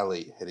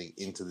tally heading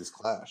into this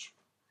clash.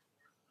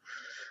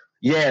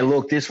 Yeah,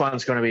 look, this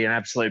one's going to be an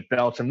absolute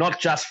belter, not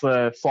just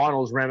for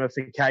finals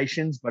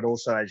ramifications, but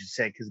also, as you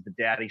said, because of the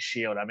Doughty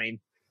Shield. I mean,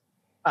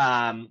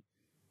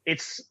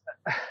 it's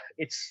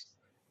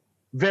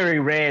very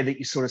rare that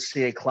you sort of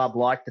see a club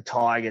like the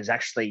Tigers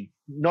actually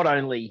not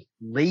only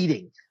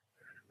leading,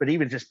 but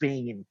even just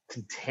being in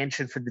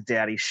contention for the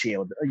Doughty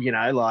Shield. You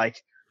know,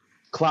 like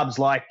clubs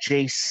like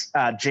Jeeps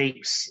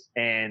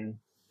and,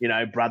 you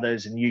know,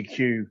 Brothers and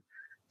UQ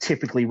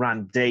typically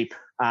run deep.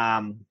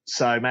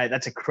 So, mate,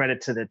 that's a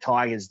credit to the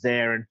Tigers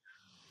there. And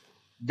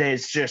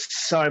there's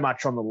just so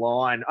much on the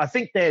line. I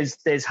think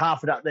there's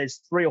half it up.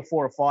 There's 3 or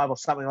 4 or 5 or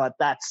something like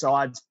that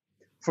sides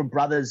from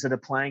Brothers that are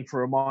playing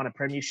for a minor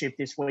premiership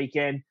this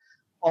weekend.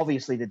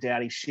 Obviously, the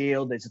Doughty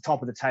Shield, there's a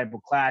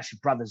top-of-the-table clash.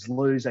 If Brothers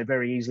lose, they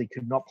very easily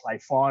could not play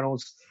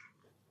finals.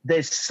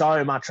 There's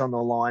so much on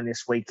the line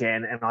this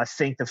weekend, and I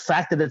think the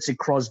fact that it's at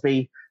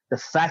Crosby, the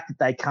fact that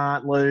they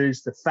can't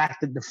lose, the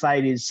fact that the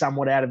fate is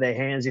somewhat out of their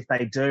hands if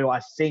they do, I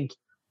think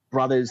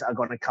Brothers are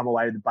going to come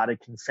away with the buttered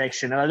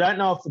confection. And I don't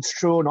know if it's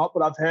true or not,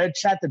 but I've heard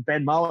chat that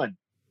Ben Mullen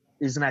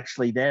isn't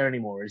actually there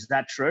anymore. Is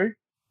that true?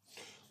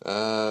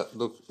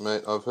 Look,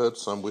 mate, I've heard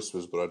some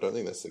whispers, but I don't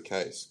think that's the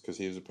case because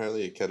he was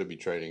apparently academy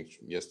training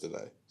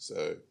yesterday.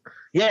 So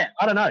yeah,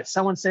 I don't know.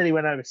 Someone said he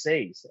went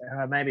overseas.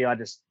 Maybe I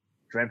just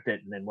dreamt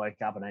it and then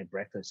woke up and ate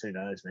breakfast. Who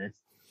knows, man?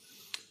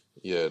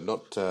 Yeah,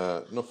 not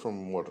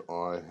from what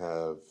I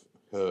have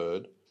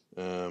heard.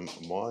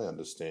 My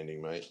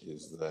understanding, mate,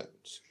 is that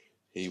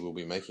he will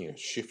be making a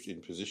shift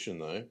in position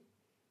though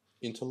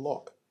into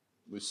lock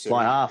with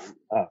Fly half.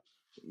 Oh.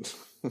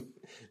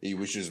 He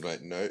wishes,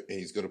 mate. No,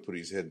 he's got to put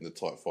his head in the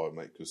tight five,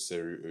 mate, because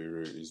Seru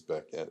Uru is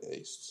back at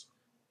East.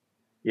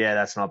 Yeah,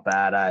 that's not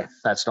bad, eh?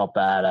 That's not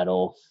bad at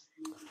all.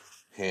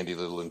 Handy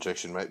little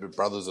injection, mate. But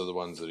brothers are the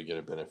ones that are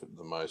going to benefit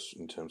the most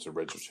in terms of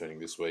Reds returning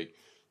this week.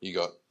 You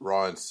got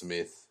Ryan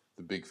Smith.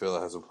 The big fella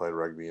hasn't played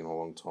rugby in a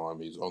long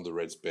time. He's on the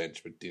Reds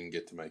bench but didn't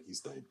get to make his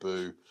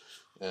debut.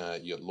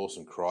 You got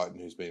Lawson Crichton,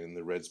 who's been in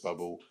the Reds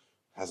bubble,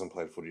 hasn't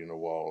played footy in a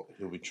while.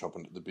 He'll be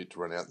chomping at the bit to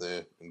run out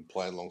there and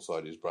play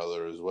alongside his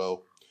brother as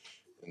well.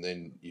 And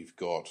then you've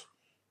got,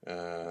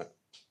 Harry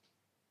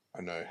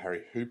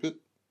Hoopert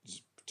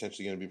is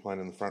potentially going to be playing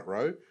in the front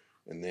row.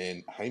 And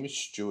then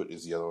Hamish Stewart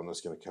is the other one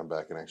that's going to come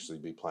back and actually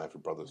be playing for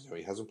Brothers. Now,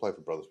 he hasn't played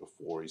for Brothers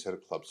before. He's had a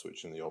club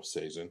switch in the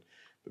off-season.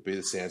 But by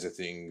the sounds of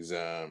things,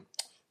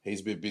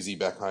 he's a bit busy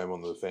back home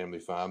on the family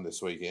farm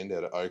this weekend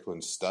out at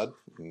Oakland Stud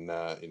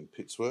in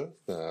Pittsworth.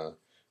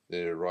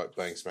 They're right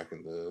bang smack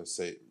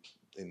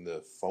in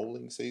the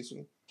foaling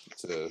season.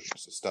 It's a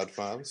stud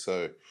farm.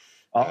 So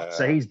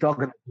he's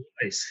dogging the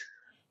boys.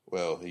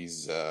 Well,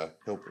 he's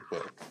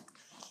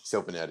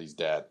helping out his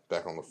dad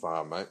back on the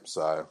farm, mate.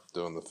 So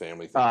doing the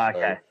family thing. Oh,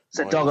 okay.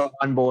 So dogging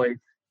one boy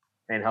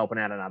and helping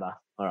out another.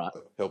 All right.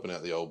 Helping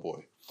out the old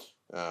boy.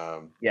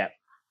 Yeah.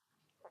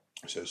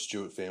 So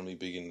Stewart family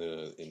big in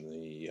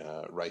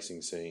the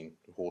racing scene,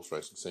 horse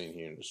racing scene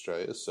here in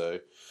Australia. So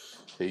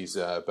he's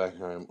back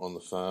home on the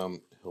farm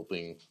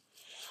helping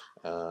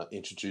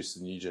introduce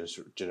the new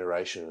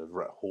generation of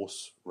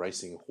horse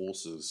racing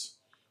horses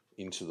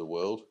into the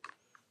world.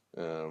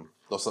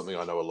 Not something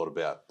I know a lot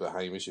about, but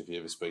Hamish, if you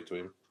ever speak to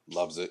him,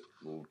 loves it.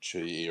 Will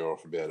chew your ear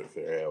off about it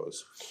for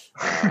hours.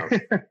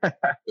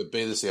 But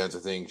be the sounds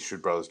of things,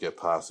 should Brothers get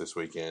past this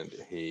weekend,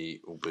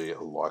 he will be a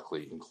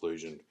likely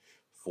inclusion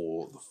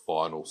for the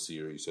final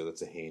series. So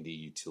that's a handy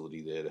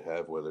utility there to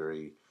have, whether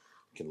he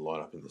can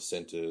line up in the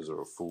centres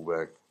or a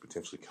fullback,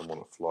 potentially come on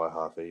a fly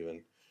half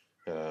even.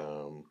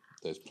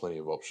 There's plenty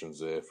of options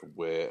there for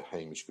where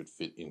Hamish could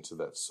fit into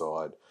that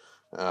side.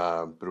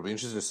 But it'll be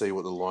interesting to see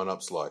what the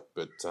lineup's like.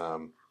 But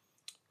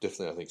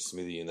definitely, I think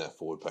Smithy in that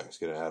forward pack is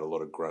going to add a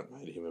lot of grunt,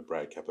 mate. Him and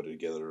Brad Capper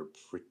together are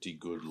a pretty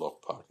good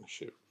lock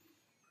partnership.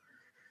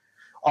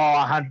 Oh,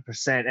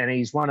 100%. And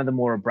he's one of the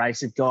more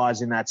abrasive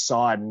guys in that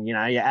side. And, you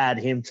add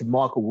him to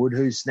Michael Wood,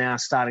 who's now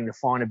starting to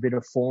find a bit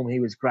of form. He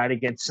was great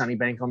against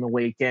Sunnybank on the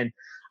weekend.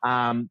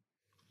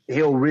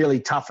 He'll really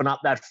toughen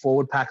up that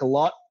forward pack a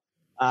lot.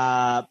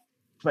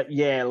 But,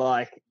 yeah,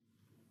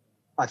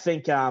 I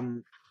think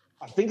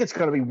it's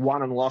going to be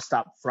won and lost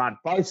up front.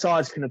 Both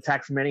sides can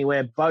attack from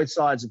anywhere. Both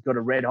sides have got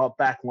a red-hot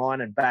back line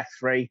and back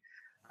three.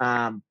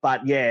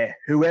 But, yeah,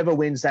 whoever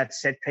wins that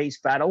set-piece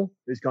battle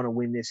is going to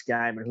win this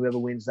game, and whoever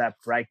wins that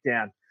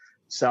breakdown.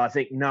 So I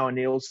think Noah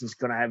Nielsen's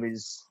going to have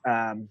his,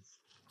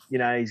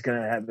 he's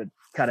going to have it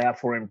cut out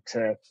for him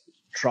to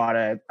try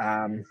to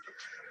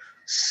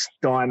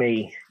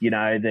stymie,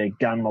 the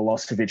Gunn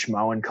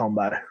Milosevic-Moen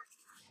combo.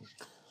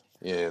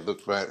 Yeah,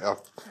 look, mate,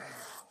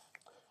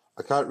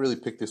 I can't really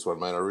pick this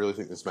one, mate. I really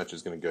think this match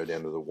is going to go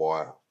down to the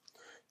wire.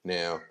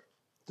 Now,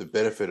 the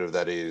benefit of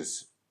that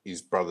is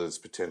Brothers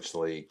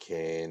potentially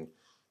can,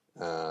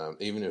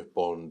 even if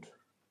Bond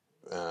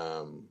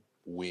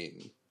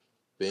win,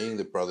 being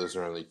that Brothers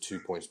are only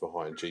 2 points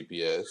behind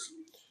GPS,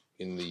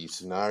 in the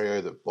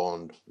scenario that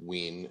Bond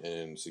win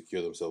and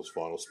secure themselves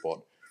final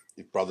spot,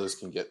 if Brothers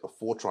can get a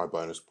 4-try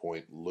bonus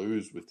point,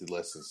 lose with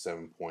less than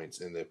 7 points,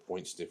 and their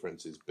points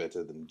difference is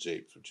better than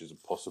Jeeps, which is a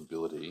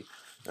possibility,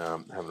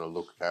 having a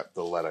look at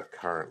the ladder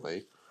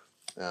currently,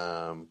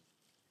 because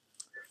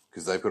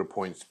they've got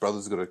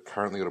Brothers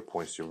currently got a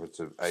points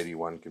difference of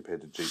 81 compared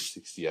to Jeeps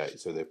 68,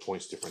 so their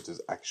points difference is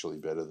actually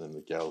better than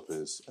the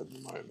Gallopers at the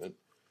moment.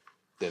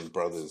 Then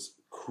Brothers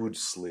could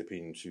slip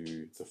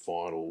into the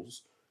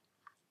finals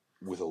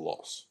with a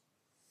loss.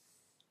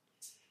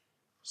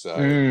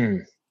 So...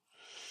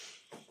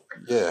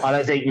 Yeah, I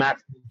don't think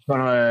Matt's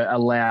going to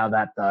allow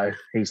that, though.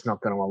 He's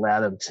not going to allow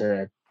them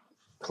to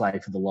play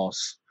for the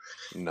loss.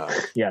 No,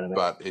 yeah,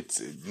 but it's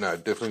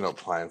definitely not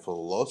playing for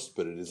the loss.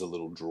 But it is a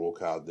little draw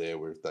card there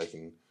where if they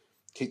can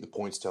keep the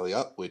points tally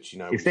up, which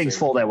if things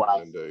fall their way,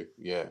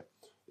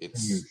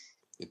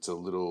 it's a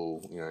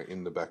little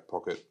in the back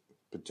pocket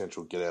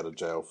potential get out of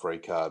jail free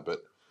card.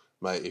 But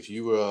mate, if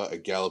you were a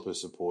Galloper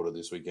supporter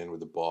this weekend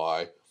with a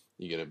bye,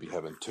 you're going to be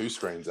having 2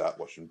 screens up,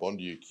 watching Bond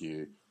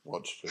UQ,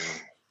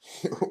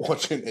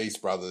 watching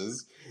East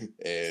Brothers,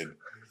 and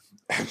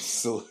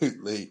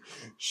absolutely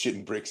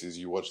shitting bricks as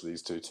you watch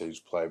these two teams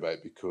play, mate,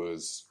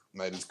 because,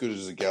 mate, as good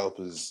as the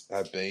Gallopers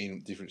have been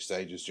at different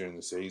stages during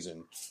the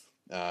season,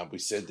 we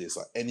said this,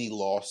 any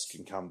loss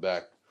can come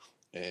back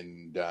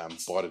and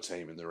bite a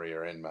team in the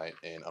rear end, mate,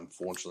 and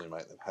unfortunately,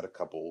 mate, they've had a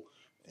couple,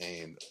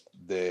 and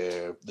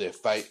their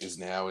fate is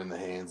now in the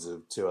hands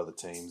of 2 other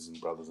teams in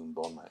Brothers and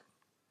Bond, mate.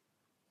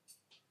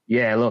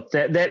 Yeah, look,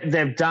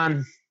 they've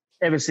done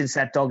ever since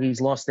that doggies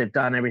lost, they've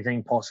done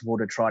everything possible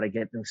to try to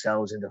get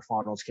themselves into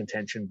finals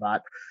contention.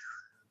 But,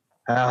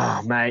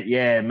 oh, mate,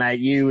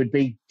 you would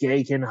be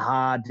geeking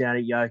hard down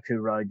at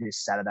Yoku Road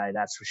this Saturday,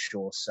 that's for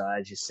sure. So,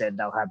 as you said,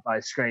 they'll have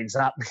both screens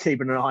up,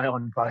 keeping an eye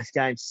on both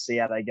games to see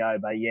how they go.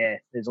 But, yeah,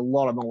 there's a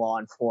lot on the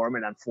line for them,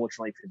 and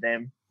unfortunately for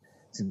them,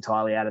 it's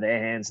entirely out of their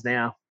hands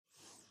now.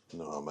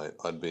 No, mate,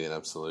 I'd be an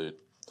absolute...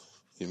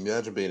 Can you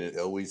imagine being in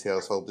Elwie's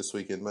household this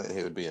weekend, mate?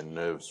 He would be a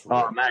nervous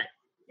wreck. Oh, mate,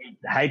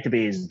 I'd hate to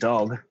be his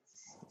dog.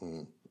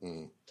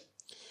 Mate,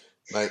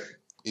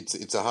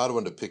 it's a hard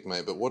one to pick,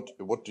 mate, but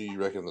what do you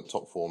reckon the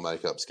top four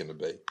makeup's going to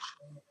be?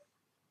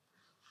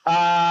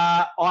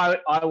 I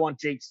want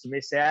Jeeks to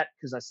miss out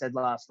because I said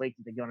last week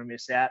that they're going to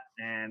miss out,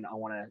 and I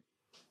want to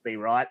be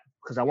right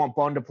because I want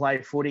Bond to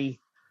play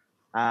footy.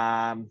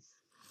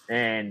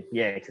 And,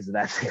 yeah, because of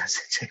that thing I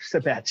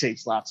said about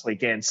Jeeks last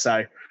weekend.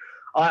 So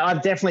I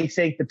definitely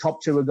think the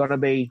top two are going to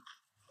be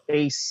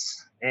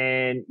East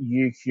and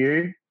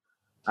UQ.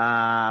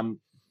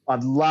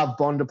 I'd love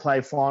Bond to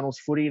play finals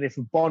footy, and if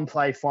Bond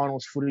play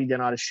finals footy,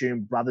 then I'd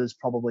assume Brothers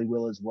probably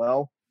will as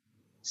well.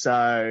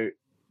 So,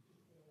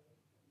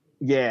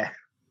 yeah,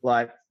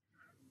 I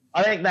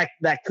think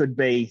that could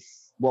be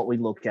what we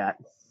look at.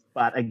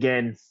 But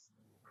again,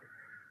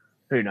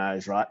 who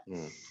knows, right?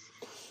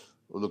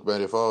 Well, look,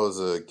 mate, if I was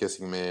a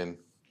guessing man,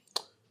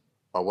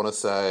 I want to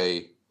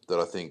say that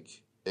I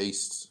think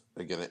East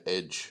are going to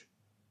edge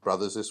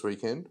Brothers this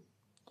weekend,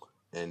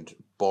 and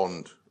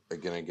Bond are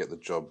going to get the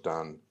job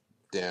done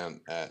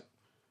down at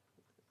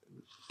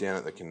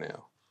the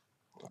Canal.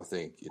 I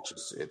think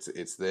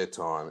it's their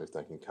time if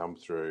they can come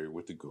through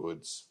with the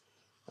goods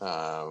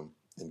and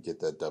get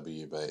that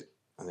W, mate.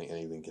 I think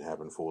anything can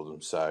happen for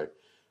them. So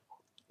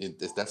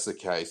if that's the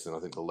case, then I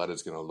think the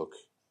ladder's going to look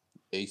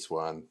East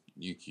 1,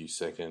 UQ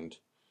 2nd,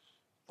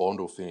 Bond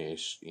will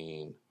finish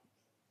in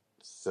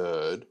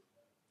 3rd,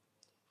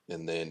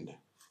 and then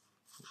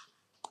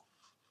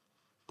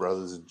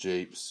Brothers and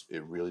Jeeps,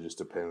 it really just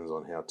depends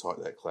on how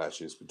tight that clash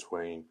is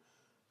between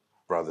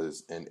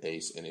Brothers and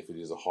East. And if it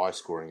is a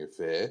high-scoring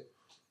affair,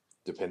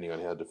 depending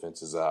on how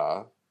defences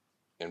are,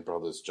 and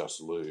Brothers just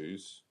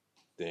lose,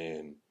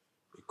 then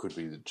it could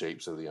be the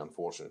Jeeps are the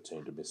unfortunate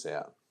team to miss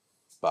out.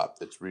 But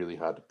it's really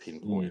hard to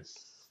pinpoint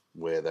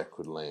where that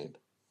could land.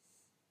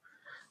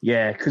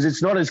 Yeah, because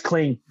it's not as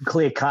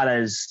clear-cut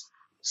as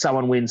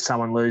someone wins,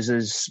 someone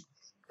loses,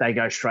 they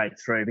go straight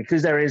through.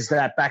 Because there is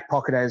that back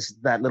pocket as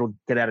that little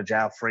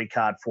get-out-of-jail-free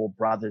card for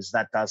Brothers,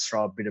 that does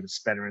throw a bit of a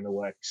spanner in the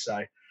works.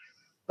 So,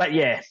 but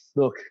yeah,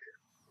 look.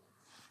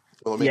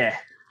 Well, I mean,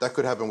 that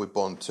could happen with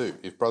Bond too.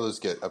 If Brothers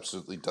get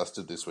absolutely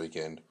dusted this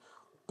weekend,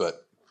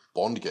 but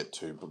Bond get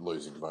 2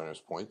 losing bonus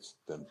points,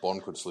 then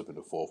Bond could slip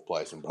into 4th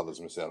place and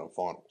Brothers miss out on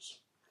finals.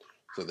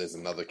 So there's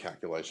another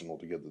calculation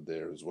altogether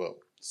there as well.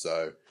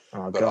 So,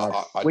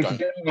 God, we can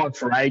get on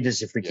for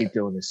ages if we keep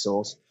doing this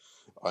sauce.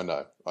 I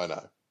know,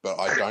 but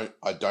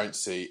I don't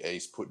see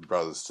East putting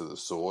Brothers to the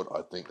sword.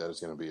 I think that is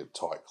going to be a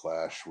tight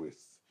clash with.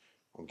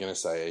 I'm going to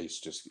say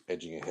East just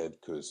edging ahead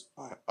because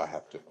I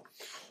have to,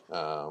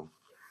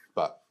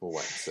 but we'll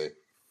wait and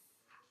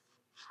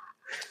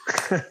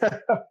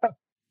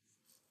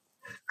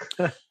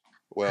see.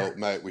 Well,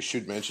 mate, we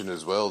should mention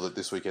as well that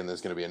this weekend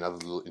there's going to be another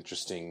little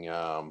interesting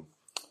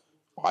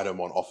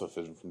item on offer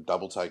from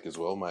Double Take as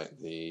well, mate.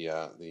 The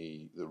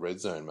Red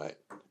Zone, mate,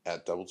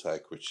 at Double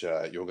Take, which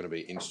you're going to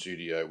be in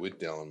studio with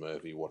Dallin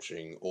Murphy,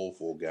 watching all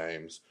 4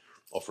 games,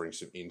 offering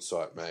some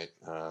insight, mate.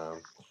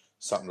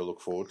 Something to look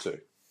forward to.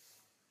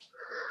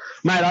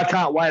 Mate, I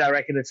can't wait. I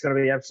reckon it's going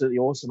to be absolutely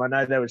awesome. I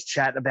know there was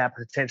chat about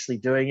potentially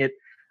doing it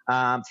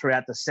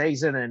throughout the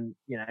season, and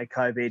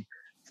COVID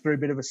threw a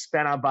bit of a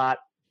spanner, but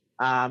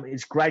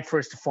it's great for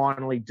us to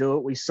finally do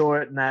it. We saw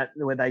it in that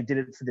where they did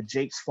it for the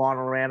Jeeks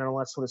final round and all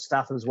that sort of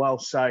stuff as well.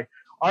 So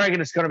I reckon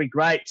it's going to be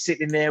great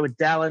sitting in there with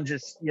Dallin,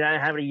 just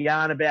having a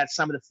yarn about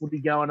some of the footy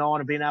going on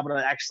and being able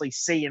to actually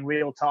see in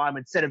real time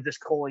instead of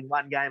just calling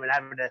one game and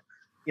having to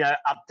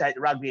update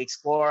the Rugby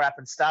Explorer app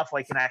and stuff.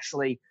 We can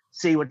actually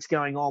see what's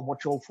going on,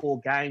 watch all 4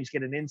 games,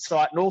 get an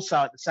insight, and also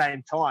at the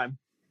same time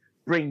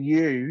bring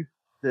you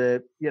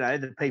the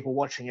people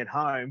watching at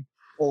home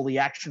all the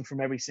action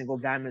from every single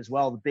game as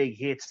well, the big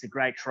hits, the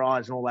great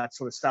tries, and all that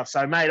sort of stuff.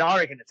 So, mate, I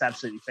reckon it's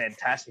absolutely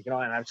fantastic, and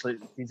I am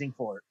absolutely fizzing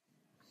for it.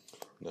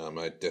 No,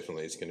 mate,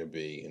 definitely it's going to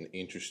be an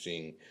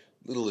interesting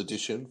little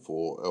addition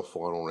for our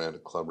final round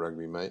of Club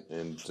Rugby, mate,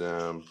 and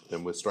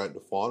then we're straight to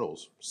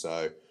finals.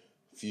 So,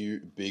 a few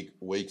big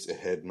weeks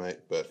ahead, mate,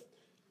 but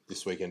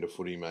this weekend of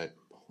footy, mate,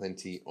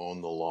 plenty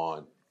on the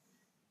line.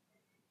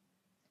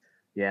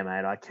 Yeah,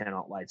 mate, I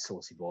cannot wait,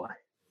 saucy boy.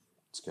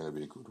 It's going to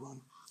be a good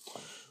one.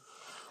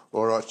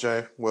 All right,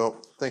 Jay.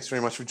 Well, thanks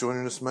very much for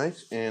joining us,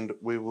 mate, and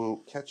we will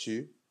catch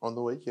you on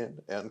the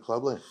weekend out in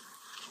Clubland.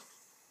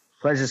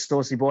 Pleasure,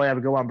 saucy boy. Have a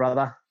good one,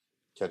 brother.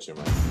 Catch you,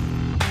 mate.